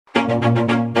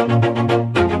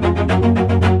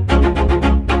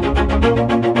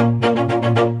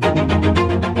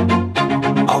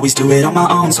Always do it on my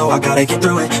own, so I gotta get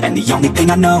through it. And the only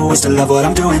thing I know is to love what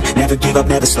I'm doing. Never give up,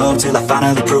 never slow, till I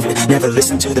finally prove it. Never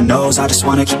listen to the no's, I just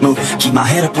wanna keep moving. Keep my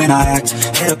head up when I act,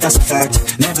 head up, that's a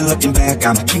fact. Never looking back,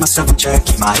 I'ma keep myself in check.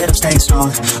 Keep my head up, staying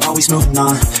strong, always moving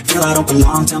on. Feel I don't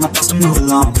belong, tell my thoughts to move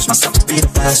along. Push myself to be the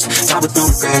best, die with no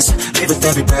regrets. Live with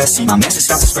every breath, see my message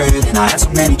start to spread. And I had so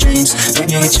many dreams,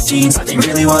 then you hit your teens. Life ain't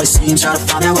really what it seems, try to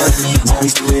find out what it means.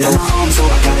 Always do it on my own, so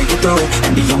I gotta get through it.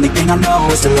 And the only thing I know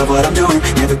is to love what I'm doing.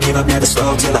 Never give up, never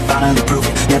slow, till I finally prove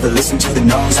it. Never listen to the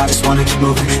no's, I just wanna keep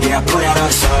moving. Yeah, I put out all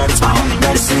this art, it's my only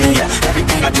medicine. Yeah,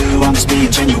 everything I do, I'm just being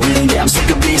genuine. Yeah, I'm sick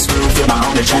of being screwed, feel my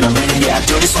own adrenaline. Yeah, I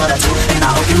do just what I do, and I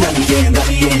hope you let me in,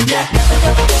 yeah.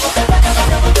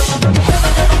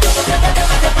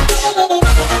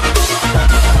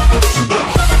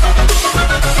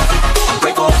 I'm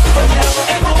grateful,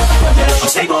 able, I'm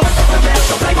stable,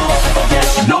 no label,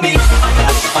 you know me. I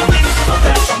have only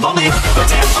I'm lonely, but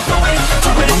damn, I'm going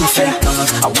through it. I'm a fan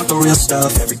of, I want the real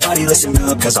stuff. Everybody listen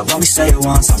up, cause I'll only say it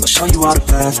once. I'm gonna show you all the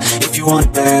path, if you want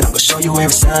it bad. I'm gonna show you where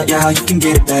it's at, yeah, how you can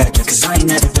get it back. Yeah, cause I ain't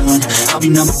never done, I'll be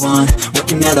number one.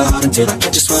 Working hella hard until I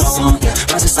get just what I want. Yeah,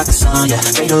 rises like the sun, yeah,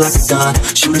 fatal like a gun.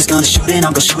 Shooters gonna shoot and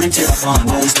I'm gonna shoot until I fall.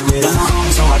 Always do it on my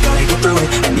own, so I gotta get through it.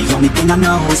 And the only thing I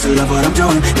know is to love what I'm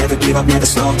doing. Never give up, never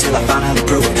slow, till I finally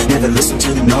prove it. Never listen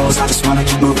to the no's, I just wanna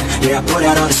keep moving. Yeah, I put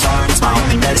out all this art, it's my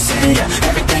only medicine. Yeah,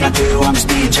 everything I do, I'm just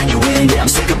being genuine. Yeah, I'm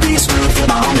sick of being screwed, feel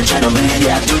my own adrenaline.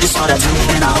 Yeah, I do just what I do,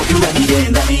 and I hope you let me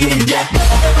in, yeah.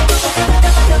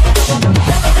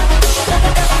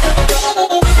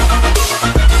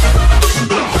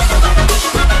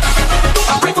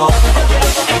 I'm grateful,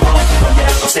 able,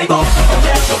 I'm stable,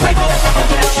 no label,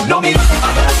 you know me. I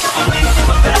have only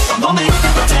look back, I'm lonely,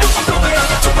 but damn, I'm going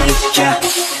to win, yeah.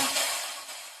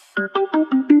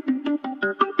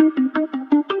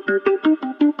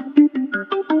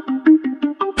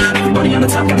 Everybody on the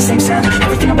top got the same sound.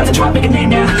 Everything I'm about to drop, make a name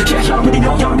now. Yeah, y'all don't really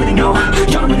know, y'all don't really know.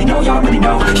 Y'all don't really know, y'all don't really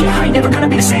know. Yeah, I ain't never gonna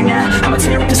be the same now. I'ma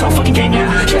tear up this whole fucking game now.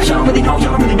 Yeah, y'all don't really know,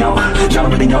 y'all don't really know. Y'all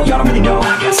don't really know, y'all don't really know.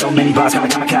 I got so many bars, kinda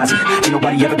kamikaze. Ain't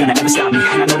nobody ever gonna ever stop me.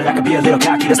 And I know that I could be a little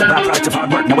cocky. That's the byproduct of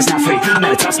hard work, no it's not free. I'm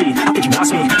at a top speed, I think you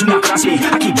lost me. Do not cross me,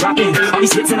 I keep dropping all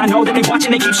these hits. And I know that they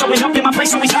watching, they keep showing up in my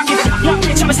place, always knocking. Yeah,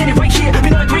 bitch, I'ma stand it right here.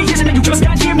 Been on 3 years and then you just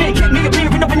got here. Man, get me a beer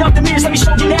and open up the mirrors. Let me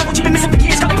show you now what you've been missing for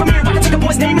years. Got the premiere, I can take a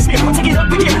boy's name and smear. I'll take it up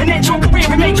with you and end your career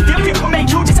and make you feel fear. Or make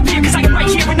you disappear, cause I am right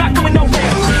here and not going nowhere.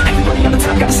 Everybody on the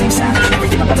top got the same sound.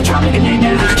 Everything I'm about to drop, make a name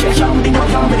now. Yeah, y'all don't really know,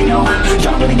 y'all don't really know.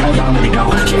 Y'all don't really know, y'all don't really know.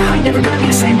 Yeah, I ain't never gonna be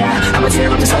the same now. I'ma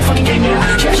tear up this whole fucking game now.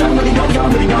 Yeah, y'all don't really know, y'all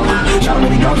don't really know. Y'all don't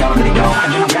really know, y'all don't really know.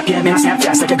 And when I rap, yeah, man, I snap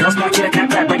fast like a girl's back. Yeah, clap,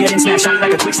 clap, break it in, smash, shot it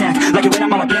like a quick snack. Like it when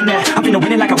I'm all up in there. I'm finna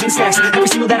win it like I win stacks. Every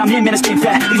single that I'm in, man, it's been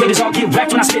fat. These haters all get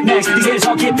wrecked when I spit next. These haters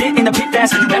all get bit in the pit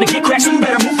fast. You better get crashed, so you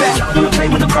better move back. Y'all wanna play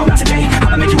with a pro, not today.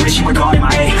 I'ma make you wish you were gone in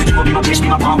my A. You will be my bitch, be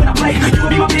my pawn when I play. You will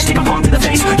be my bitch, take a palm to the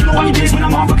face. You know I'm your biz when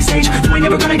I'm on fucking stage. You ain't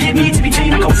never gonna get me to be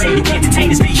tamed. I go say you can't detain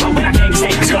this beat. Yo, when I came to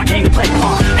stay, cause I came to play.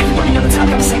 Everybody on the top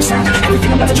got the same sound.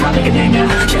 Everything I'm about to drop, make a name now.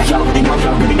 Yeah, y'all don't really know,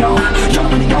 y'all don't really know. Y'all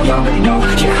don't really know, y'all don't really know.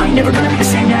 Yeah, I ain't never gonna be the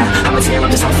same now. I'ma tear up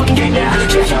this whole fucking game now.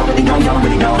 Yeah, y'all don't really know, y'all don't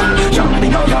really know. Y'all don't really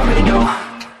know, y'all don't really know.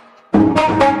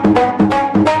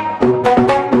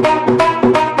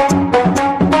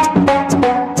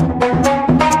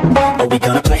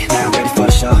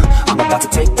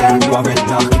 You already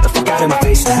know, get the fuck out of my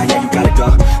face now, yeah, you gotta go.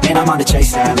 Man, I'm on the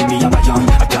chase now, leave me on my own.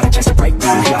 I got a chance to break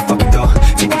now, yeah, I fucking go.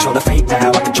 Take control of fate now,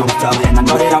 I control my flow. And I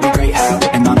know that I'll be great, how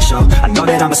putting on the show. I know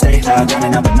that I'ma stay loud,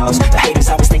 drowning out my nose. The haters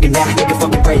always thinking that they can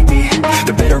fucking break me.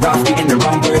 They're better off eating their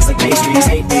own words like pastries.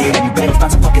 Hate me, and you better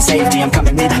find some fucking safety. I'm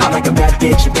coming in, I'm like a bad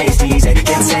bitch and pasties. They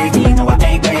can't save me, no, I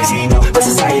ain't crazy, no. But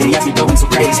society has me going so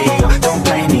crazy, yo. Don't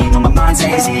blame me, no, my mind's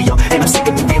hazy, yo. And I'm sick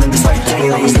of me feeling this way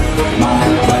daily. I was living my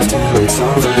life till it's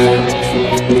over.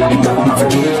 And I will not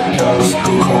forgive those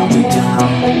who hold me down.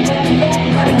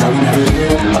 And I will never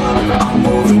give up, I'm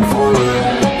moving forward.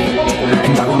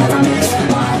 And I will never miss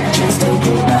my chance to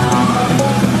go down.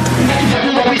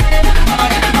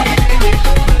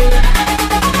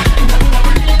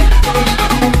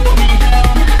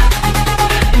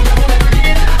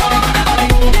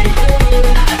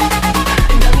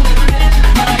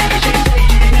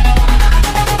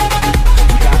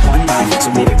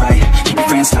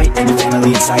 Tight and your family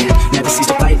in sight. Never cease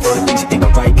to fight for the things you think are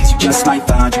right. Cause you just might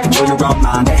find you control your own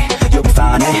mind, eh? You'll be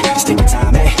fine, eh? Just take your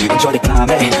time, eh? Enjoy the climb,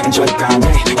 eh? enjoy the grind,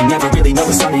 hey. You never really know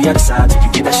what's on the other side till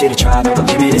you give that shit a try. The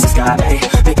limit is the sky, hey.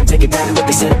 Make them take it back to what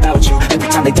they said about you. Every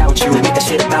time they doubt you, they make that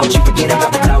shit about you. Forget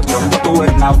about the clout, yo. Up the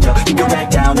word of mouth, yo. Keep your back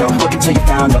down, yo. Work until you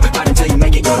found, yo. Fight until you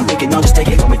make it, yo. Don't think it, no, just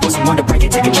take it. Don't wait for someone to break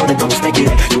it. Take control, then don't just make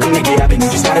it. You can make it happen. You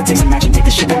just gotta take some action. Take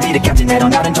the ship and be the captain. Head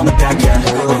on out and don't look back, yeah.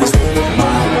 Always live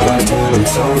my life till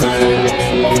it's over,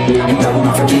 and I will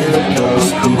not forgive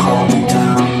those who hold me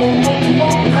down.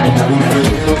 And I will never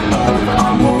give up,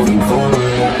 I'm moving forward,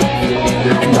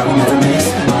 and I will never miss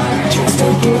my chance to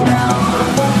get now.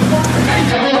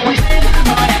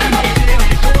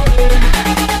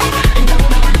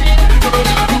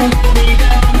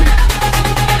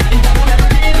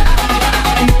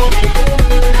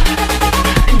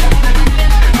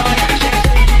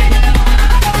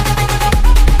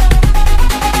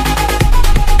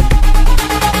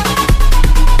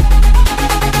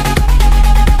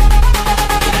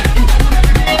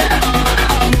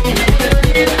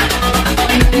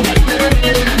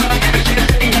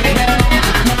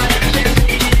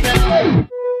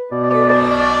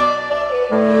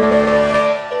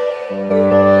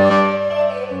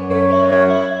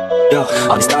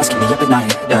 All these thoughts keep me up at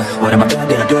night, yeah. What am I doing?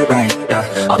 Did I do it right?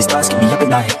 Yeah. All these thoughts keep me up at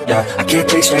night, yeah. I can't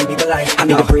think straight, need the light. I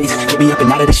need to breathe, get me up and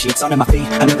out of the sheets. Under my feet,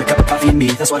 another cup of coffee in me.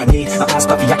 That's what I need. My eyes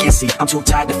puffy, I can't see. I'm too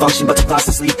tired to function, but too lost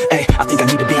to sleep. Hey, I think I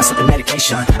need to be on something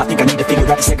medication. I think I need to figure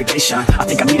out the segregation. I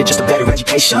think I needed just a better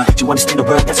education. To understand the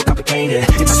world that's so complicated.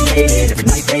 Intoxicated, every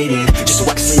night faded, just so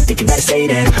I can sleep thinking that it's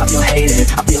faded. I feel hated,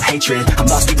 I feel hatred. I'm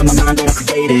lost deep in my mind that I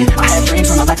created. I have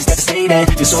dreams when my life is devastated.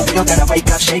 Feel so real that I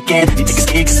wake up shaking. You think it's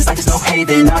scared cause it's like there's no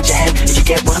haven. Nod your head if you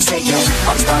get what I'm saying.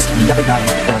 All these thoughts keep me up at night,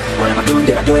 yeah. What am I doing?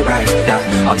 Did I do it right?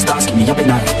 Yeah. All these thoughts keep me up at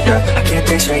night, yeah. I can't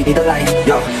think straight, need the light,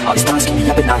 yo. All these thoughts keep me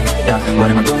up at night, yeah. What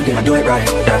am I doing? Did I do it right?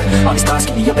 Yeah. All these thoughts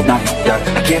keep me up at night,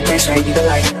 yeah. I can't think straight, need the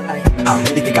light. I don't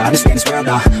really think I understand this world,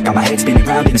 now. Got my head spinning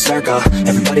round in a circle.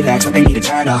 Everybody lacks what they need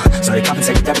internal, so they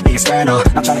compensate with everything external.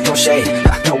 Not trying to throw shade,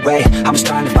 no way. I'm just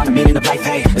trying to find the meaning of life,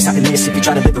 hey. There's happiness if you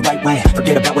try to live the right way.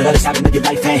 Forget about what others have in your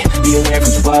life, hey. Be aware of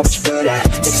who you are, what you're good at.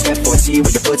 Take a step forward, see where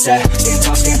your foot's at. Stand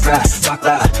tall, stand proud, talk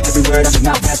loud. Every word out your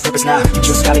mouth has purpose now. You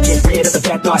just gotta get rid of the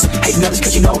bad thoughts. Hating others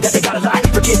cause you know that they gotta lie.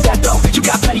 Forget that though, you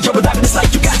got plenty, you're alive in this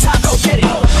life. You got time, go get it.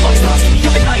 All these thoughts keep me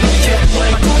up at night, yeah. What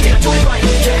am I doing? Did I do it right?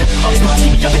 Yeah. All these thoughts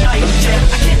keep me up at night, yeah.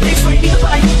 I can't think straight, need the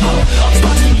light. All these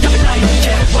thoughts keep me up at night,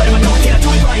 yeah. What am I doing? Did I do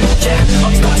it right? Yeah. All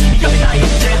these thoughts keep me up at night,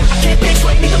 yeah. I can't think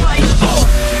straight, need the light.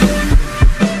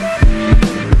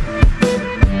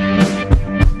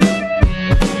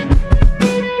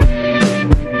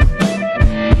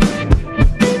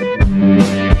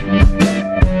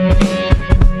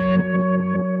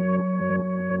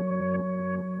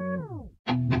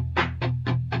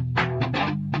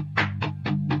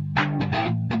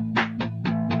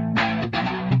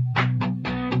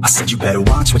 I said you better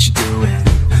watch what you're doing,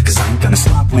 cause I ain't gonna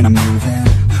stop when I'm moving.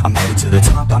 I'm headed to the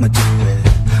top, I'ma do it.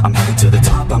 I'm headed to the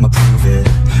top, I'ma prove it.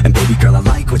 And baby girl, I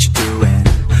like what you're doing.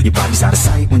 Your body's out of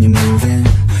sight when you're moving.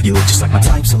 You look just like my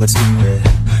type, so let's do it.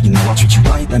 You know I'll treat you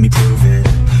right, let me prove it.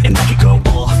 And I could go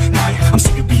all night, I'm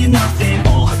sick of being nothing.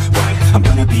 All right, I'm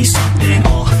gonna be something.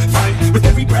 All fight, with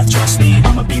every breath, trust me.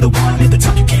 I'ma be the one at the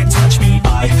top, you can't touch me.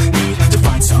 I need to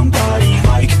find somebody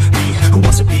like me, who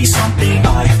wants to be something.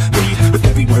 I bleed with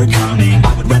every word coming.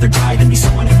 I would rather die than be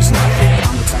someone who's nothing.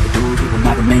 I'm the type of dude who will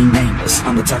not remain nameless.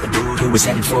 I'm the type of dude who is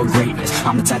headed for greatness.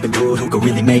 I'm the type of dude who could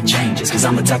really make changes, cause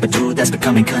I'm the type of dude that's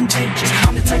becoming contagious.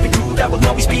 I'm the type of dude that will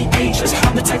always be ageless.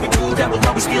 I'm the type of dude that will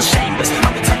always feel shameless.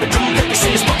 I'm the type of dude that they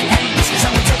say is fucking heinous, cause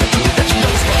I'm the type of dude that you know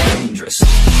is fucking dangerous.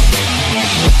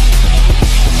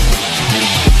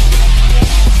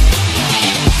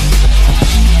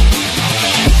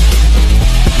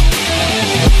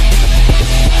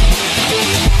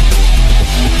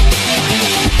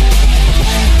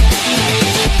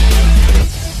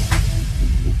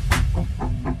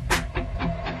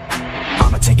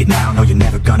 Now, no, you're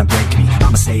never gonna break me.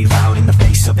 I'ma stay loud in the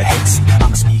face of the hate. See,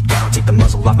 I'ma speak out, take the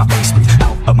muzzle off my face. Breathe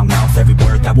out of my mouth every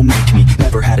word that will make me.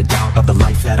 Never had a doubt of the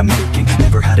life that I'm making.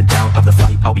 Never had a doubt of the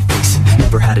fight I'll be facing.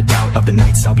 Never had a doubt of the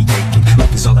nights I'll be aching.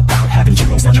 Life is all about having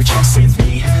dreams that you're chasing.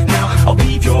 Me now, I'll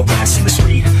leave your ass in the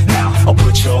street. Now, I'll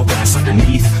put your ass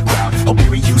underneath ground. I'll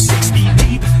bury you 6 feet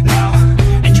deep now,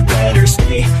 and you better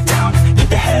stay down. Get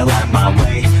the hell out of my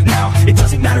way now. It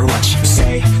doesn't matter what you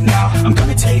say now. I'm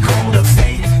gonna take hold of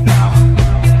fate.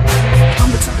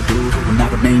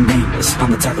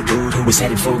 I'm the type of dude who is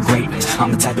headed for greatness.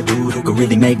 I'm the type of dude who could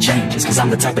really make changes, cause I'm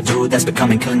the type of dude that's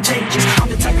becoming contagious. I'm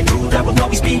the type of dude that will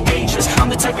always be ageless. I'm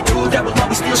the type of dude that will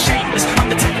always feel shameless. I'm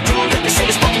the type of dude that they say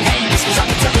is fucking heinous, cause I'm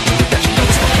the type of dude that you know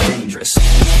is fucking dangerous.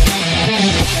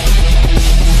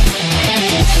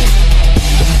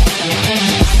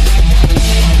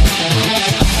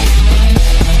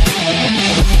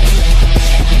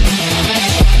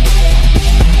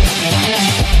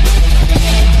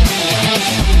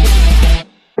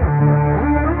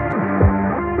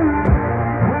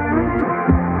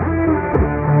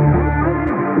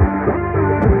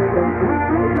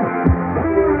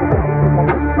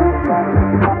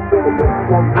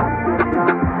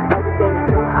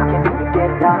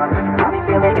 Got me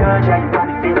feeling good, yeah, you got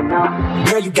me feeling numb.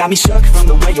 Girl, you got me shook from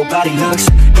the way your body looks.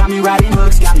 Got me riding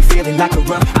hooks, got me feeling like a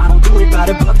rug. I don't do it by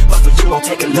the book, but for you I'll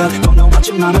take a look. Don't know what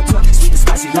your mama took, sweet and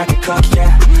spicy like a cook,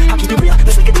 yeah. I'll keep it real,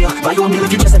 let's make a deal. Buy you a meal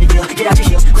if you just let me feel. Get out your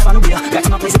heels, grab on the wheel. Back to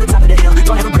my place at the top of the hill.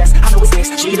 Don't have a rest, I know it's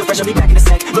next. She either fresh, I'll be back in a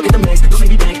sec. Look at the mix, don't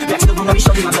make me beg. Back to the room, let me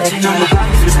show you my bed. Touching on your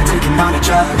body feels like taking on a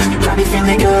drug. You got me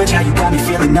feeling good, yeah, you got me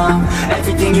feeling numb.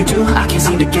 Everything you do, I can't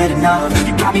seem to get enough.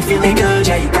 You got me feeling good,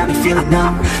 yeah, you got me feeling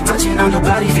numb. Touching on your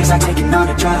body feels like taking on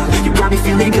a drug. You got me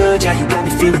feeling good, yeah, you got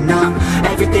me feeling numb.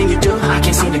 Everything you do, I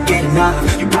can't seem to get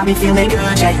enough. You got me feeling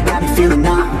good, yeah, you got me feeling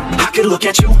numb. I could look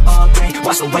at you all day,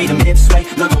 watch the way them hips sway.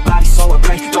 Love your body so I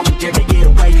pray, don't you dare take it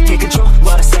away. Can't control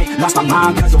what I say, lost my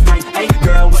mind cause of frame. Hey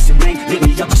girl, what's your name? Lit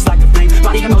me up just like a flame.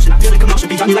 Body in motion, I feel the commotion,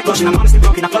 be on you like lotion. I'm honestly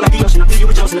broken, I feel like the ocean. I feel you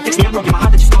were chosen to fix me, I'm broken, my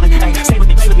heart that you stolen. Hey, stay with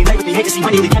me, play with me, lay with me. Hate to see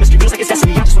when you leave, chemistry feels like it's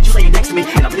destiny. I just want you laying next to me,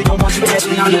 and I really don't want you to touch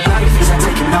me on your body. Feels like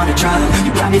taking on a drug.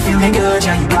 You got me feeling good,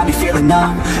 yeah, you got me feeling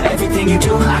numb. Everything you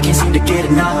do, I can't seem to get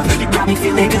enough. You got me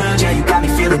feeling good, yeah, you got me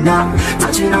feeling numb.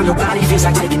 Touching on your body feels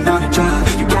like taking on a drug.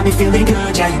 You got me feeling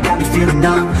good, yeah, you got me feeling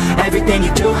numb. Everything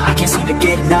you do, I can't seem to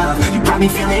get enough. You got me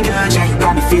feeling good, yeah, you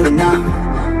got me feeling numb.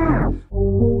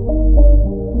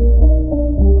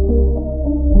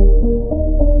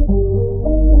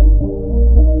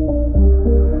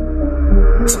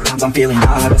 Sometimes I'm feeling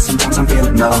high, but sometimes I'm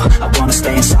feeling low. I wanna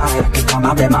stay inside, I can call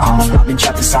my bed my home. I've been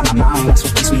trapped inside my mind, that's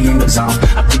what keeps me in the zone.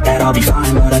 I think that I'll be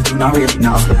fine, but I do not really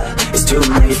know. It's too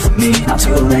late for me, not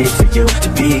too late for you. To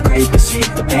be great, but see,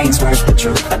 the pain's worth the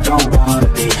truth. I don't wanna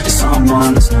be just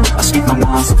someone that's new. I speak my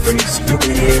mind so free, so you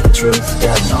can hear the truth.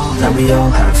 Yeah, I know that we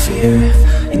all have fear.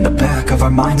 In the back of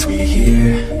our minds we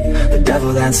hear the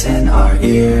devil that's in our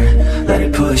ear. Let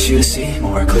it push you to see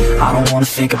more clear. I don't wanna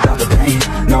think about the pain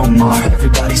no more.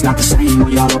 Everybody's not the same,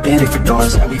 we all open different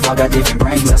doors. Yeah, we've all got different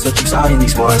brains, that's what keeps starting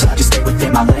these wars. I just stay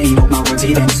within my lane, hope my words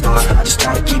even start. I just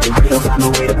try to keep it real, find a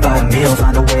way to buy a meal,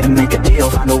 find a way to make a deal,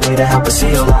 find a way to help us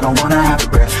heal. I don't wanna have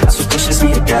regret, that's what pushes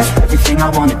me to get everything I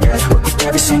wanna get, work with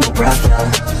every single breath,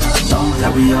 yeah. I know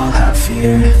that we all have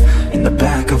fear. In the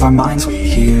back of our minds we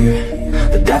hear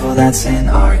the devil that's in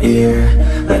our ear.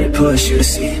 Let it push you to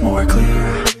see more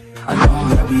clear. I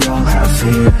know that we all have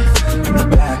fear. In the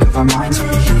back of our minds we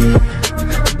hear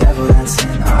the devil that's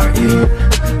in our ear.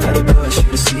 Let it push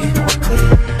you to see